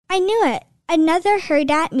I knew it. Another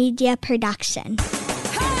Heard At Media production.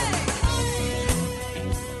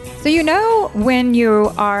 So you know when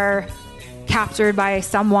you are captured by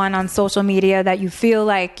someone on social media that you feel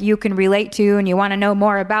like you can relate to and you want to know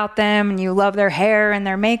more about them and you love their hair and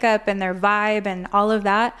their makeup and their vibe and all of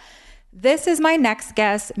that? This is my next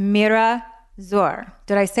guest, Mira Tzur.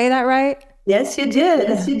 Did I say that right? Yes, you did.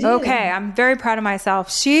 Okay, I'm very proud of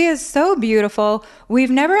myself. She is so beautiful. We've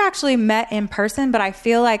never actually met in person, but I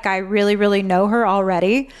feel like I really, really know her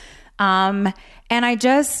already. And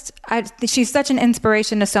she's such an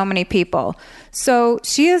inspiration to so many people. So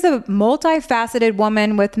she is a multifaceted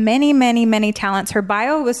woman with many, many, many talents. Her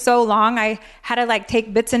bio was so long, I had to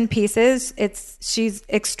take bits and pieces. She's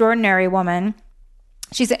extraordinary woman.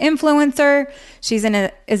 She's an influencer. She's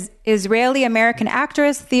an Israeli-American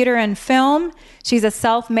actress, theater and film. She's a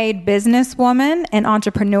self-made businesswoman and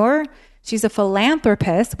entrepreneur. She's a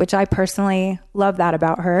philanthropist, which I personally love that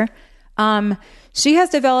about her. She has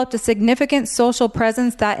developed a significant social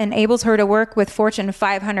presence that enables her to work with Fortune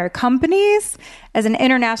 500 companies as an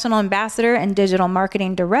international ambassador and digital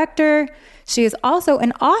marketing director. She is also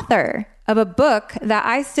an author of a book that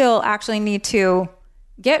I still actually need to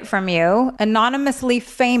get from you, Anonymously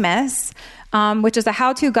Famous, which is a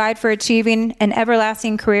how-to guide for achieving an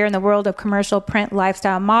everlasting career in the world of commercial print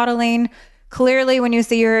lifestyle modeling. Clearly, when you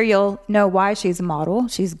see her, you'll know why she's a model.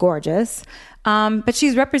 She's gorgeous. But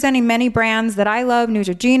she's representing many brands that I love: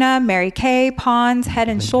 Neutrogena, Mary Kay, Pond's,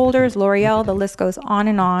 Head & Shoulders, L'Oreal, the list goes on.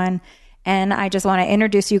 And I just want to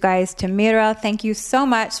introduce you guys to Mira. Thank you so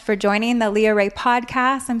much for joining the Leah Ray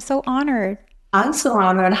podcast. I'm so honored. I'm so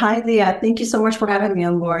honored. Hi, Leah. Thank you so much for having me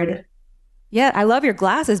on board. Yeah, I love your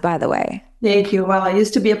glasses, by the way. Thank you. Well, I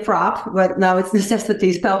used to be a prop, but now it's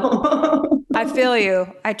necessity. So I feel you.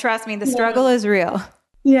 Trust me, the struggle is real.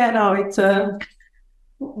 Yeah, no, it's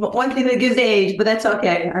one thing that gives age, but that's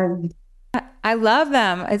okay. I love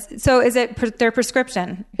them. So is it their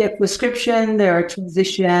prescription? Their prescription, their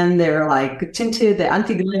transition, they're tinted, they're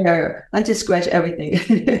anti-glare, anti-scratch,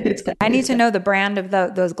 everything. I need to know the brand of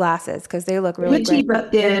those glasses because they look really great.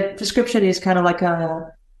 But the prescription is kind of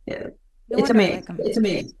it's amazing. It's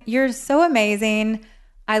amazing. You're so amazing.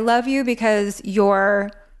 I love you because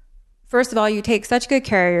first of all, you take such good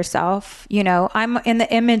care of yourself. You know, I'm in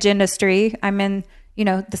the image industry. I'm in,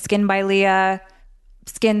 the Skin by Leah,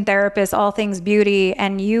 skin therapist, all things beauty,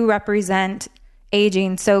 and you represent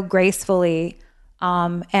aging so gracefully.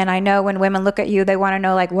 And I know when women look at you, they want to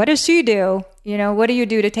know, what does she do? What do you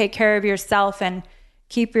do to take care of yourself and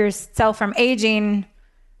keep yourself from aging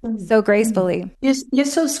so gracefully? You're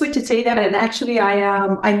so sweet to say that. And actually,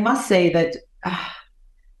 I must say that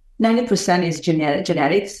 90% is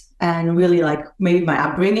genetics and really maybe my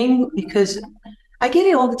upbringing, because I get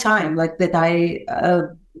it all the time,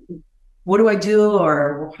 what do I do?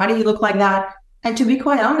 Or how do you look like that? And to be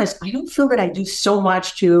quite honest, I don't feel that I do so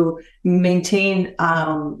much to maintain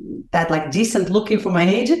that decent looking for my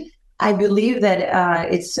age. I believe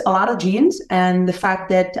that it's a lot of genes, and the fact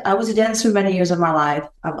that I was a dancer many years of my life.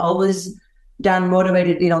 I've always done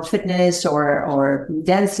motivated, fitness or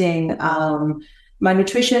dancing. My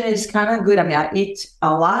nutrition is kind of good. I mean, I eat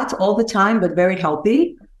a lot all the time, but very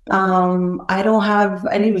healthy. I don't have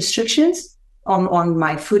any restrictions on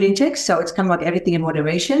my food intake, so it's kind of everything in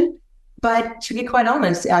moderation. But to be quite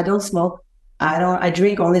honest, I don't smoke. I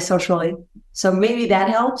drink only socially. So maybe that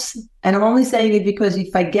helps. And I'm only saying it because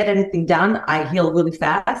if I get anything done, I heal really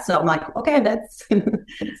fast. So I'm okay, that's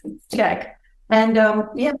check. And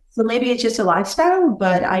so maybe it's just a lifestyle,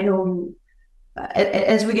 but I don't,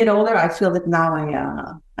 as we get older, I feel that now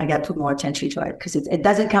I got to put more attention to it because it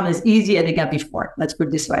doesn't come as easy as it got before. Let's put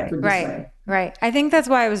it this way. Right. I think that's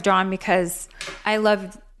why I was drawn, because I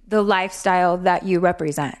love the lifestyle that you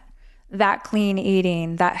represent. That clean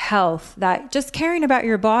eating, that health, that just caring about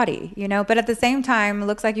your body, but at the same time, it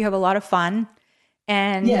looks like you have a lot of fun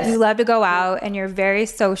and you love to go out and you're very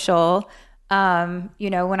social.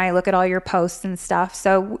 When I look at all your posts and stuff.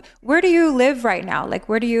 So where do you live right now?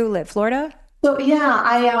 Where do you live? Florida? So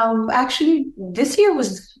I actually, this year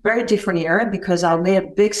was a very different year because I made a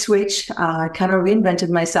big switch. I kind of reinvented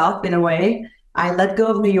myself in a way. I let go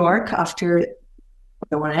of New York after, I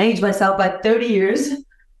don't want to age myself, but 30 years.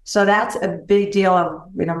 So that's a big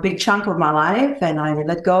deal, big chunk of my life. And I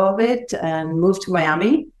let go of it and moved to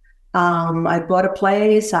Miami. I bought a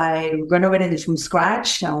place. I renovated it from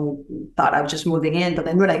scratch. I thought I was just moving in. But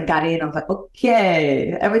then when I got in, I was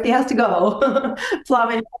okay, everything has to go.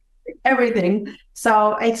 Plumbing, everything.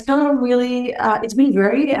 So it's kind of really, it's been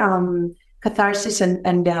very catharsis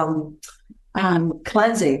and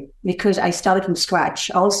cleansing because I started from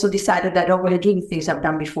scratch. I also decided that I don't want to do things I've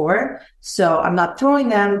done before. So I'm not throwing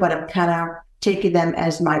them, but I'm kind of taking them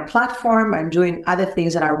as my platform and doing other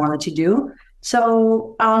things that I wanted to do.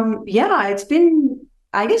 So, yeah, it's been,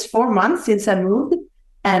 I guess, 4 months since I moved,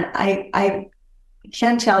 and I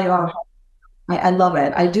can't tell you how I love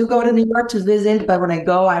it. I do go to New York to visit, but when I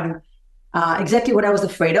go, I'm exactly what I was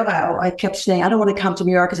afraid of. I kept saying, I don't want to come to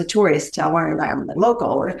New York as a tourist. I'm a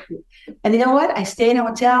local. And you know what? I stay in a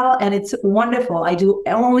hotel and it's wonderful. I do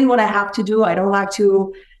only what I have to do. I don't have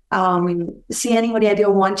to see anybody I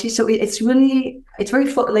don't want to. So it's very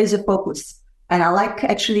laser focused. And I like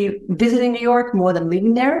actually visiting New York more than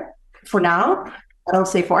living there for now. I don't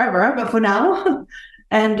say forever, but for now.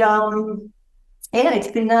 And yeah, it's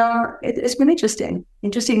been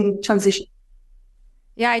interesting transition.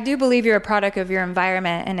 Yeah, I do believe you're a product of your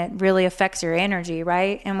environment and it really affects your energy,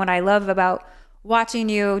 right? And what I love about watching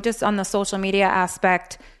you just on the social media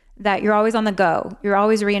aspect, that you're always on the go. You're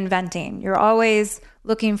always reinventing. You're always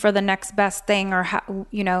looking for the next best thing or,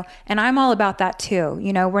 and I'm all about that too.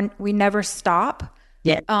 We never stop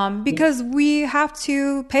because we have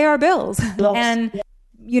to pay our bills and,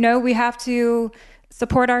 we have to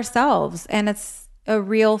support ourselves, and it's a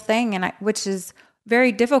real thing. And which is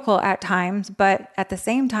very difficult at times, but at the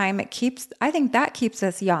same time, I think that keeps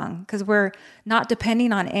us young because we're not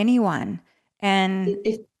depending on anyone, and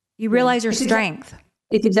you realize your strength.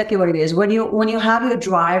 It's exactly what it is. When you have a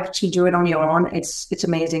drive to do it on your own, it's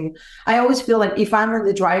amazing. I always feel like if I'm in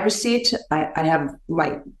the driver's seat, I have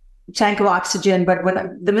my tank of oxygen, but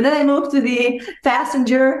the minute I move to the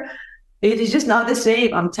passenger, it is just not the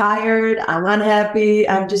same. I'm tired. I'm unhappy.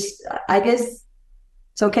 I guess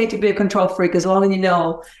it's okay to be a control freak as long as you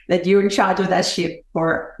know that you're in charge of that ship,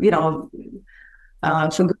 or some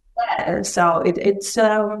good weather. So it's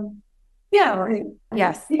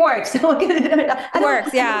yes, it works. It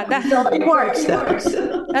works. Yeah, it works.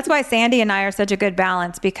 That's why Sandy and I are such a good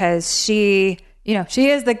balance, because she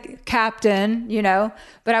is the captain,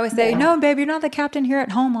 but I would say, no, babe, you're not the captain here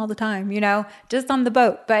at home all the time, just on the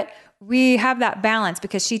boat. But we have that balance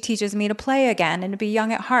because she teaches me to play again and to be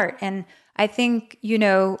young at heart. And I think,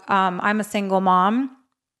 I'm a single mom.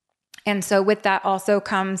 And so with that also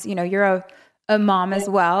comes, you're a mom as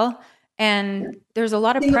well. And there's a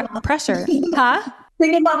lot of pressure. Huh?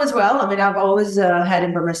 Single mom as well. I mean, I've always had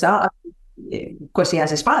him for myself. Of course, he has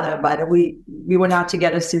his father, but we were not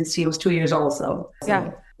together since he was 2 years old. So yeah,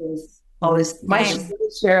 it was always my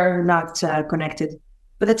share, not connected.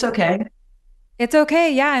 But that's okay. It's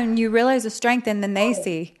okay. Yeah. And you realize the strength, and then they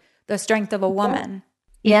see the strength of a woman.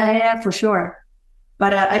 Yeah, for sure.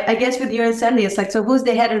 But I guess with you and Sandy, it's like, so who's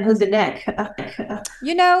the head and who's the neck?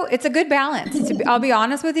 It's a good balance. I'll be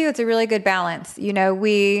honest with you. It's a really good balance.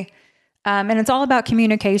 And it's all about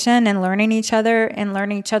communication and learning each other and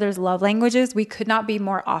learning each other's love languages. We could not be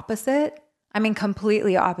more opposite. I mean,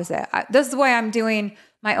 completely opposite. This is why I'm doing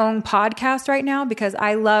my own podcast right now, because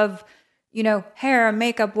I love, hair,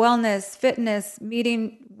 makeup, wellness, fitness,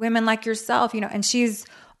 meeting women like yourself, and she's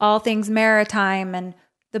all things maritime and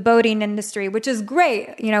the boating industry, which is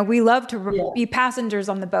great. We love to be passengers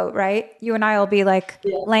on the boat, right? You and I will be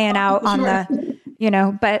laying out on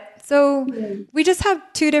the, but so we just have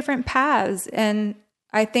two different paths. And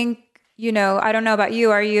I think, I don't know about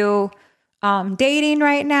you. Are you dating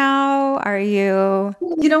right now? Are you?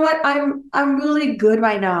 You know what? I'm really good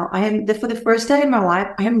right now. I am for the first time in my life.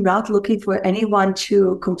 I am not looking for anyone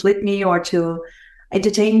to complete me or to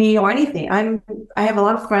entertain me or anything. I have a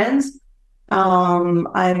lot of friends.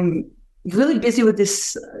 I'm really busy with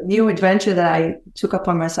this new adventure that I took up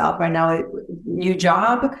on myself right now. New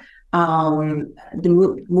job,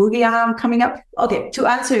 the movie I'm coming up. Okay, to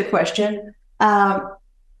answer your question, no.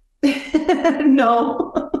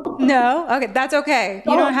 No? Okay, that's okay.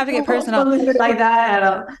 You don't have to get personal. Like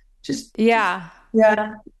that. Yeah.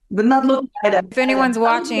 But not looking at it. If anyone's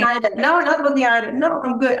watching. No, not looking at it. No,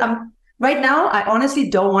 I'm good. Right now, I honestly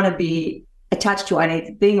don't want to be attached to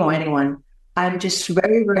anything or anyone. I'm just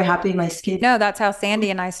very, very happy in my skin. No, that's how Sandy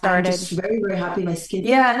and I started. I'm just very, very happy in my skin.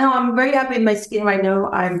 Yeah, no, I'm very happy in my skin right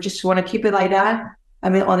now. I just want to keep it like that. I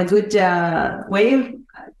mean, on a good wave.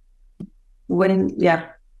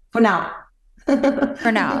 For now.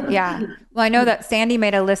 For now, yeah. Well, I know that Sandy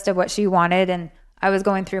made a list of what she wanted, and I was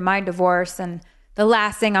going through my divorce, and the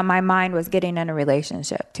last thing on my mind was getting in a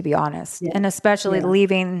relationship, to be honest. Yeah. And especially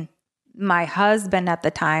leaving my husband at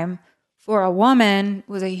the time for a woman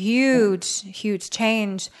was a huge, huge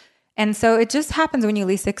change. And so it just happens when you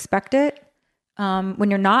least expect it,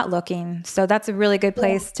 when you're not looking. So that's a really good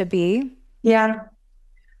place to be. Yeah.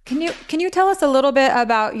 Can you tell us a little bit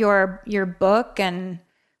about your book and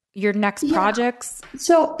your next projects?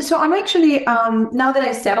 So I'm actually, now that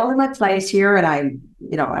I settled in my place here and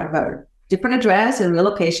I have a different address and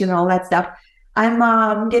relocation and all that stuff,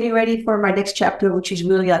 I'm getting ready for my next chapter, which is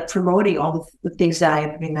really like promoting all the things that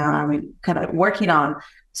I've been kind of working on.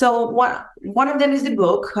 So one of them is the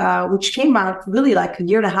book, which came out really like a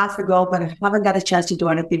year and a half ago, but I haven't got a chance to do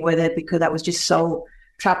anything with it because I was just so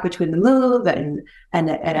trapped between the move and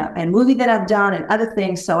movie that I've done and other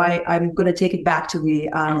things. So I'm going to take it back to the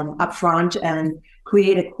upfront and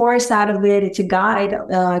create a course out of it. It's a guide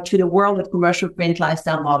to the world of commercial print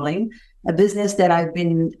lifestyle modeling, a business that I've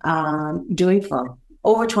been doing for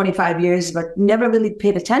over 25 years, but never really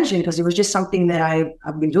paid attention because it was just something that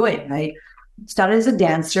I've been doing. I started as a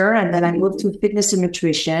dancer and then I moved to fitness and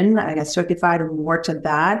nutrition. I got certified and worked at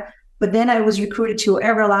that. But then I was recruited to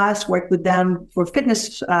Everlast, worked with them for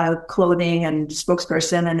fitness clothing and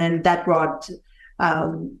spokesperson. And then that brought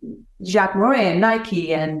Jacques Moret and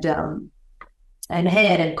Nike and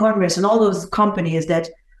Head and Converse and all those companies that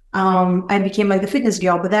I became like the fitness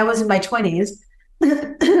girl. But that was in my 20s.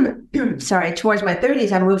 Sorry, towards my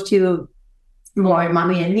 30s, I moved to more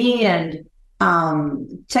mommy and me and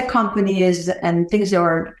tech companies and things that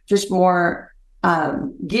were just more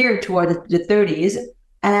geared toward the 30s.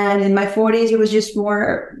 And in my 40s, it was just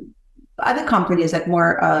more other companies, like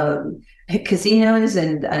more casinos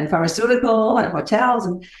and pharmaceutical and hotels.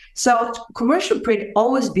 And so commercial print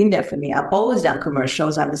always been there for me. I've always done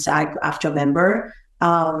commercials. I'm a SAG-AFTRA member.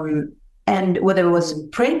 And whether it was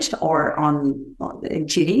in print or on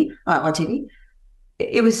TV,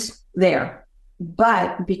 it was there.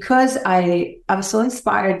 But because I was so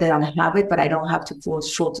inspired that I have it, but I don't have to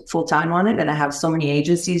full time on it. And I have so many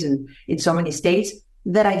agencies and in so many states,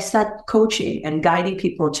 that I started coaching and guiding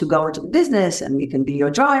people to go into the business, and you can be your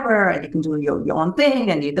driver and you can do your own thing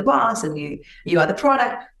and you're the boss and you are the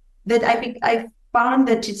product. That I found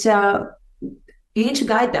that it's you need to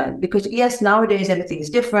guide them because yes, nowadays everything is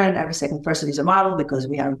different. Every second person is a model because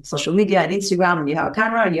we have social media and Instagram and you have a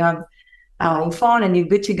camera and you have your phone and you're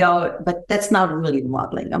good to go. But that's not really the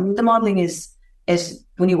modeling. I mean, the modeling is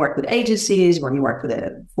when you work with agencies, when you work with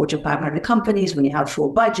the Fortune 500 companies, when you have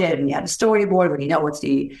full budget, when you have a storyboard, when you know what's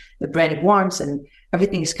the brand wants, and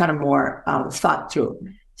everything is kind of more thought through.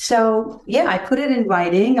 So yeah, I put it in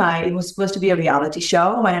writing. It was supposed to be a reality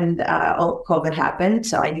show, and COVID happened,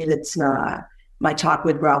 so I knew that my talk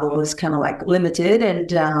with Bravo was kind of like limited.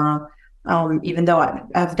 And even though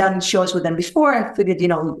I've done shows with them before, I figured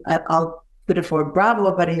I'll put it for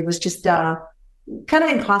Bravo, but it was just kind of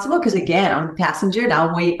impossible because again, I'm a passenger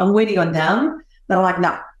now. I'm waiting on them, but I'm like,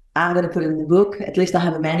 no, I'm going to put it in the book. At least I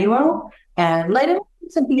have a manual, and later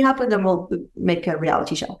something happens, and we'll make a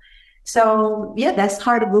reality show. So yeah, that's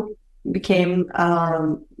how the book came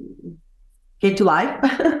to life.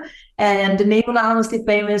 And the name Honestly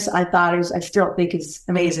Famous, I still think is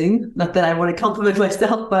amazing. Not that I want to compliment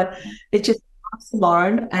myself, but it just helps to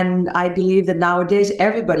learn. And I believe that nowadays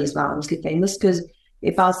everybody's honestly famous because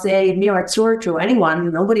if I'll say Mira Tzur to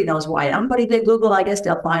anyone, nobody knows who I am. But if they Google, I guess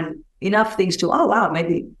they'll find enough things to, oh, wow,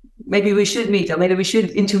 maybe we should meet or maybe we should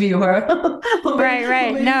interview her.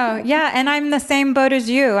 Right. No, yeah. And I'm the same boat as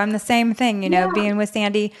you. I'm the same thing, being with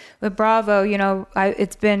Sandy, with Bravo,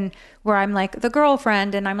 it's been where I'm like the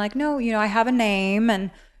girlfriend and I'm like, no, I have a name and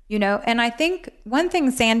I think one thing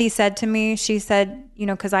Sandy said to me, she said,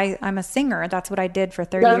 because I'm a singer. That's what I did for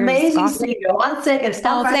 30 years. Amazing singer. 1 second.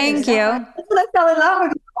 Stop. Oh, thank you. That's what I fell in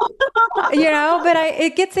love with. But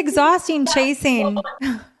it gets exhausting chasing.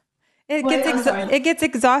 It gets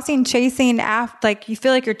exhausting chasing after, like you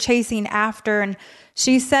feel like you're chasing after. And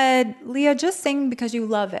she said, Leah, just sing because you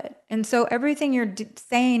love it. And so everything you're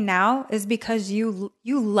saying now is because you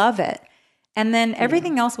love it. And then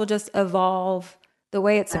everything else will just evolve the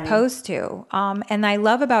way it's supposed to. And I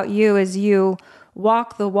love about you is you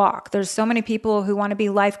walk the walk. There's so many people who want to be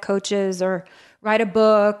life coaches or write a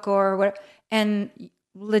book or what, and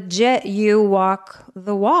legit you walk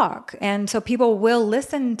the walk. And so people will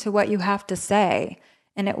listen to what you have to say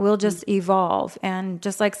and it will just evolve. And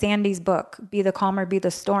just like Sandy's book, Be the Calm or Be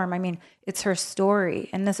the Storm. I mean, it's her story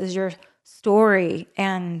and this is your story.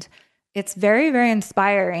 And it's very, very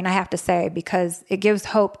inspiring, I have to say, because it gives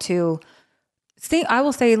hope to I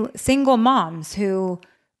will say single moms who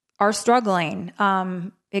are struggling.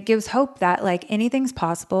 It gives hope that like anything's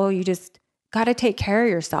possible. You just got to take care of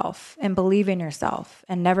yourself and believe in yourself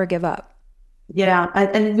and never give up. Yeah.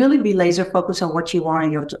 And really be laser focused on what you want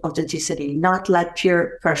in your authenticity, not let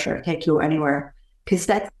peer pressure take you anywhere. Because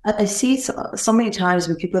I see so many times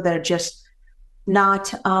with people that are just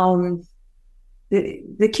not,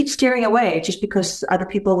 they keep steering away just because other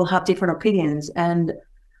people will have different opinions. And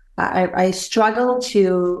I struggle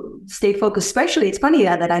to stay focused, especially it's funny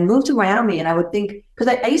that I moved to Miami and I would think, because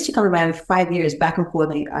I used to come to Miami for 5 years back and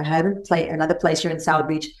forth. I had another place here in South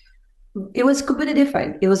Beach. It was completely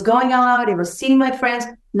different. It was going out, it was seeing my friends.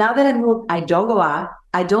 Now that I moved, I don't go out,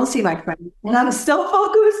 I don't see my friends, and I'm still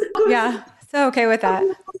focused. Yeah, so okay with that.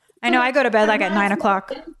 I know I go to bed like at 9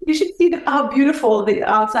 o'clock. You should see how beautiful the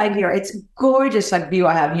outside here. It's gorgeous, like view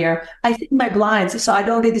I have here. I think my blinds so I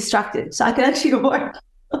don't get distracted, so I can actually work.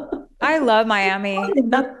 I love Miami.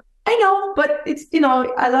 I know, but it's,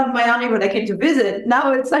 I love Miami when I came to visit.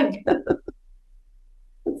 Now it's like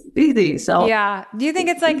it's busy. So yeah, do you think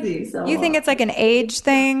it's like you think it's like an age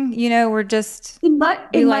thing? We're just we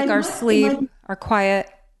like our sleep, our quiet.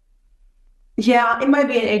 Yeah, it might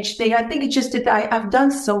be an age thing. I think it's just that I've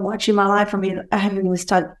done so much in my life. I mean, I haven't even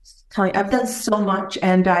started telling. I've done so much,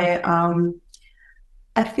 and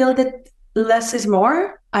I feel that less is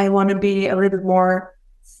more. I want to be a little bit more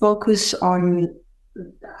focused on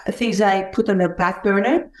things that I put on the back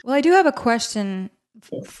burner. Well, I do have a question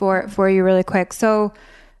for you really quick. So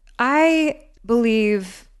I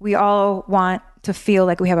believe we all want to feel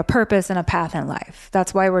like we have a purpose and a path in life.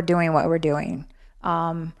 That's why we're doing what we're doing.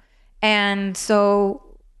 And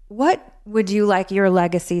so what would you like your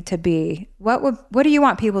legacy to be? What do you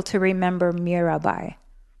want people to remember Mira by?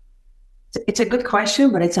 It's a good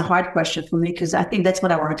question, but it's a hard question for me because I think that's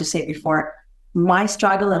what I wanted to say before. My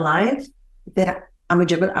struggle in life, that I'm a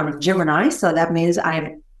Gemini, so that means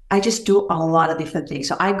I just do a lot of different things.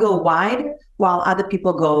 So I go wide while other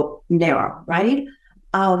people go narrow, right?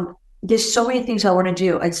 There's so many things I want to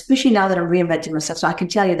do, especially now that I'm reinventing myself. So I can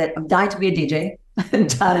tell you that I'm dying to be a DJ.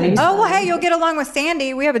 Oh, well, hey, you'll get along with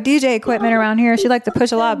Sandy. We have a DJ equipment around here. She likes to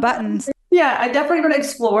push a lot of buttons. Yeah, I definitely going to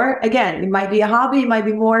explore. Again, it might be a hobby, it might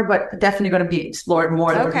be more, but definitely going to be explored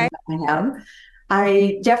more than I am.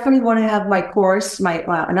 I definitely want to have my course,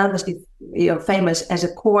 anonymously famous as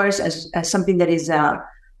a course, as something that is A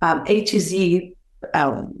to Z,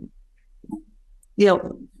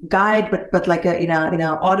 guide, but like in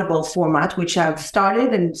a audible format, which I've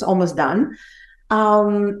started and it's almost done.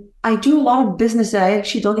 I do a lot of business that I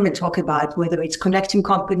actually don't even talk about, whether it's connecting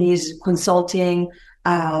companies, consulting,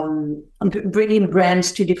 bringing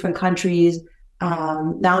brands to different countries.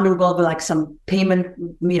 Now I'm involved with like some payment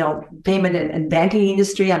and banking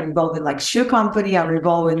industry. I'm involved with like shoe company. I'm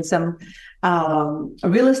involved in some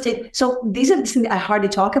real estate. So these are the things I hardly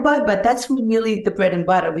talk about, but that's really the bread and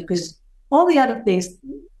butter because all the other things,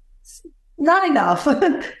 not enough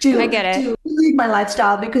to lead my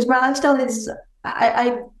lifestyle because my lifestyle is,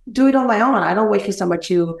 I do it on my own. I don't wait for somebody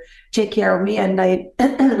to take care of me, and I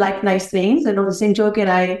like nice things. And on the same token,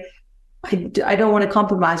 I don't want to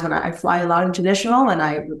compromise when I fly a lot international and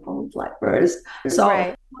I fly first. So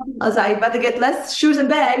as I better get less shoes and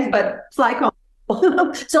bags, but fly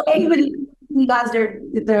home. So everybody has their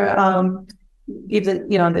give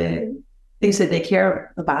the things that they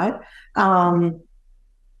care about.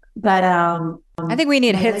 But I think we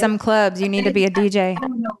need to hit some clubs. You need to be a DJ.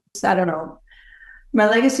 I don't know. My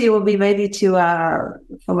legacy will be maybe for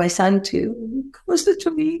my son to come closer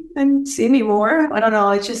to me and see me more. I don't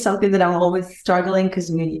know. It's just something that I'm always struggling because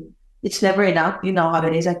it's never enough. You know how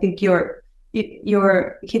it is. I think your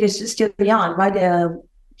kid is still young, right?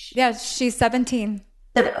 Yeah, she's 17.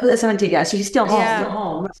 17, yeah. So she's still home. Yeah. Still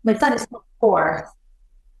home. My son is 4.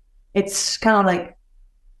 It's kind of like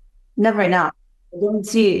never enough. I don't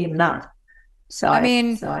see him enough. So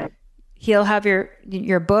he'll have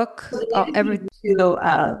your book. Everything.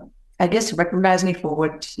 I guess recognize me for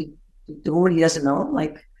what he doesn't know.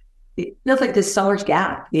 Like it feels like there's so much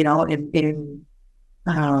gap, in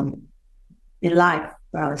life.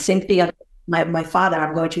 Same thing. My father.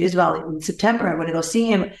 I'm going to Israel in September. I'm going to go see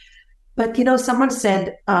him. But someone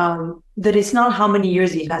said that it's not how many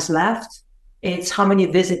years he has left. It's how many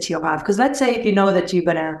visits you'll have. Because let's say if you know that you're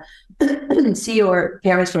gonna see your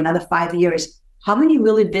parents for another 5 years. How many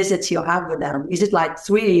really visits you'll have with them? Is it like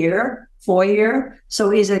 3 a year, 4 a year?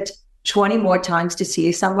 So is it 20 more times to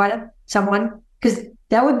see someone? Because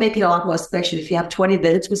that would make it a lot more special if you have 20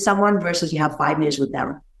 visits with someone versus you have 5 years with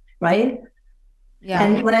them, right? Yeah.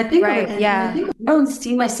 And when I think of it, I don't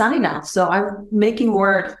see my son enough. So I'm making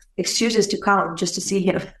more excuses to come just to see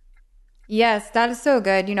him. Yes, that is so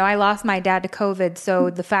good. I lost my dad to COVID. So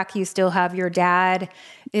the fact you still have your dad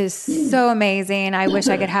is so amazing. I wish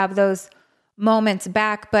I could have those moments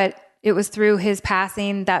back, but it was through his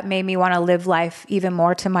passing that made me want to live life even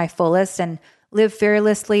more to my fullest and live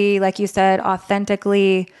fearlessly, like you said,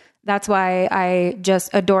 authentically. That's why I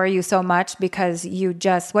just adore you so much because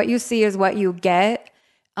what you see is what you get.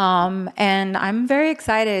 And I'm very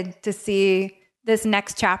excited to see this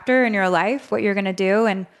next chapter in your life, what you're going to do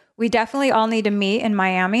and we definitely all need to meet in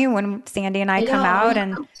Miami when Sandy and I come out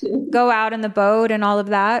and go out in the boat and all of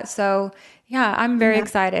that. So yeah, I'm very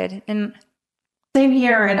excited. And same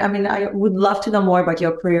here. And I mean, I would love to know more about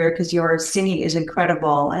your career because your singing is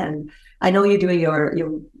incredible. And I know you're doing your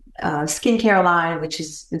skincare line, which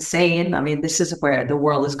is insane. I mean, this is where the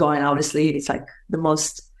world is going. Obviously, it's like the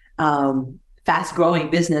most fast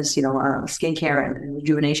growing business, skincare and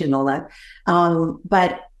rejuvenation and all that.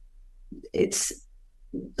 But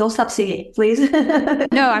don't stop singing, please.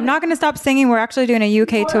 no, I'm not going to stop singing. We're actually doing a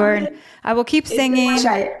UK tour, and I will keep singing. Which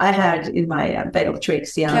I had in my bag of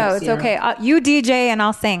tricks. Yeah, no, it's okay. You DJ and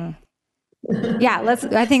I'll sing. Yeah,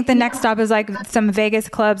 I think the next stop is like some Vegas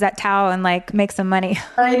clubs at Tao and like make some money.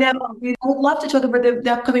 I know. I would love to talk about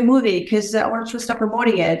the upcoming movie because I want to start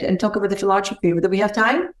promoting it and talk about the philosophy. Do we have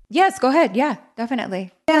time? Yes, go ahead. Yeah,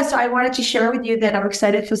 definitely. Yeah, so I wanted to share with you that I'm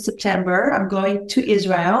excited for September. I'm going to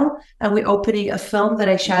Israel and we're opening a film that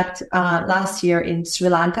I shot last year in Sri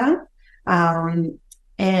Lanka. And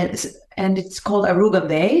it's called Aruga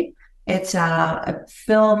Bay. It's a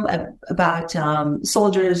film about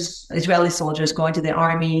soldiers, Israeli soldiers going to the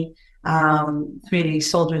army. 3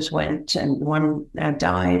 soldiers went and one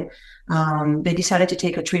died. They decided to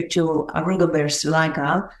take a trip to Aruga Bay, Sri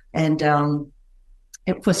Lanka, and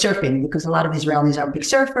for surfing because a lot of Israelis are big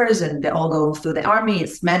surfers and they all go through the army.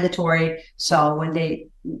 It's mandatory. So when they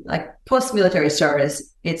like post-military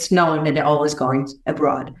service, it's known that they're always going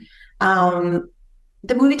abroad.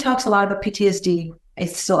 The movie talks a lot about PTSD.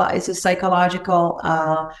 It's a psychological,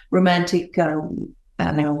 romantic, I don't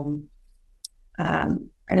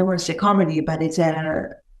want to say comedy, but it's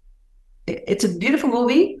a beautiful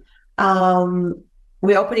movie.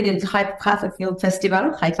 We're opening in Haifa Film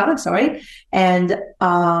Festival, and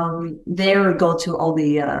there we go to all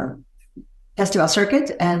the festival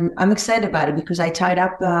circuit, and I'm excited about it because I tied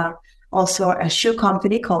up also a shoe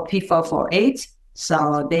company called P448.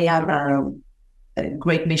 So they have a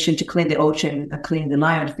great mission to clean the ocean, clean the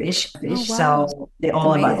lionfish. Oh, wow. So they're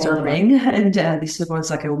all about surfing, and this was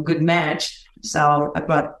like a good match. So I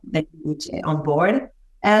brought them on board.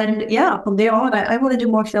 And yeah, from there on, I want to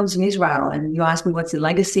do more films in Israel. And you asked me what's the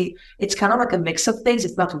legacy. It's kind of like a mix of things.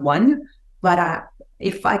 It's not one, but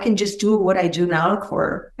if I can just do what I do now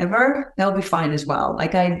forever, that'll be fine as well.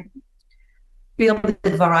 Like I feel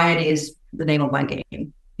that variety is the name of my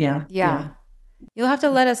game. Yeah. You'll have to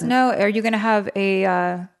let us know. Are you going to have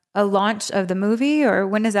a launch of the movie, or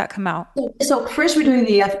when does that come out? So first, we're doing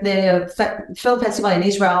the film festival in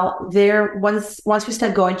Israel. There, once we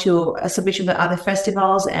start going to a submission to other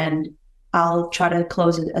festivals, and I'll try to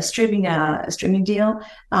close a streaming deal.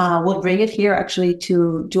 We'll bring it here actually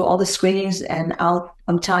to do all the screenings, and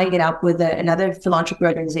I'm tying it up with another philanthropy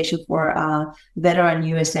organization for Veteran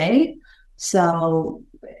USA. So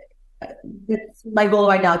it's my goal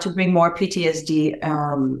right now to bring more PTSD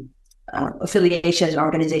affiliations and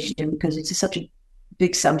organization because it's such a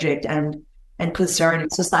big subject and concern in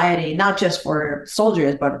society, not just for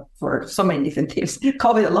soldiers, but for so many different things.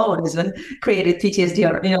 COVID alone has created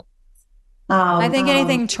PTSD. I think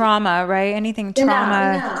anything trauma, right? Anything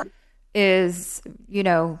trauma is,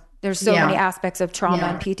 there's so many aspects of trauma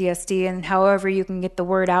and PTSD, and however you can get the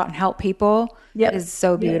word out and help people is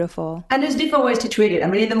so beautiful. And there's different ways to treat it. I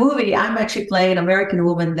mean, in the movie, I'm actually playing an American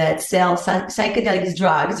woman that sells psychedelic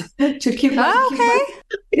drugs to keep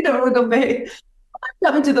Aruga Bay. I'm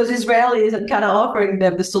coming to those Israelis and kind of offering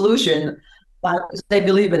them the solution, but they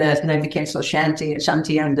believe in it, and they became so shanty and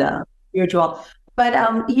spiritual.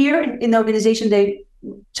 But here in the organization, they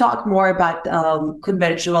talk more about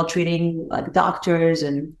conventional treating, like doctors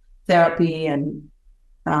and therapy and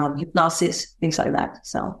hypnosis, things like that.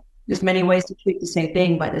 So there's many ways to treat the same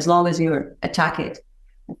thing, but as long as you attack it,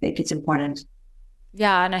 I think it's important.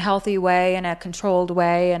 Yeah, in a healthy way, in a controlled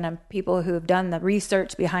way, and people who have done the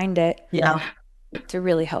research behind it. Yeah. To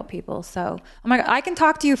really help people. So, oh my God, I can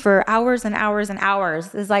talk to you for hours and hours and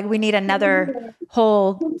hours. It's like we need another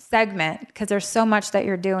whole segment because there's so much that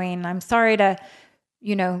you're doing. I'm sorry to,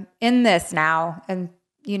 end this now and,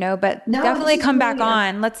 but definitely come back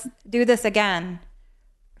on. Let's do this again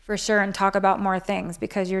for sure and talk about more things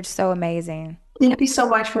because you're so amazing. Thank you so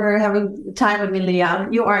much for having the time with me, Leah.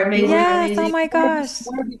 You are amazing. Yes, oh my gosh.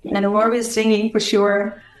 And we're always singing for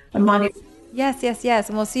sure. Yes.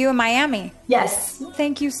 And we'll see you in Miami. Yes.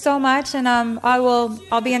 Thank you so much. And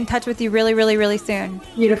I'll be in touch with you really, really, really soon.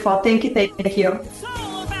 Beautiful. Thank you.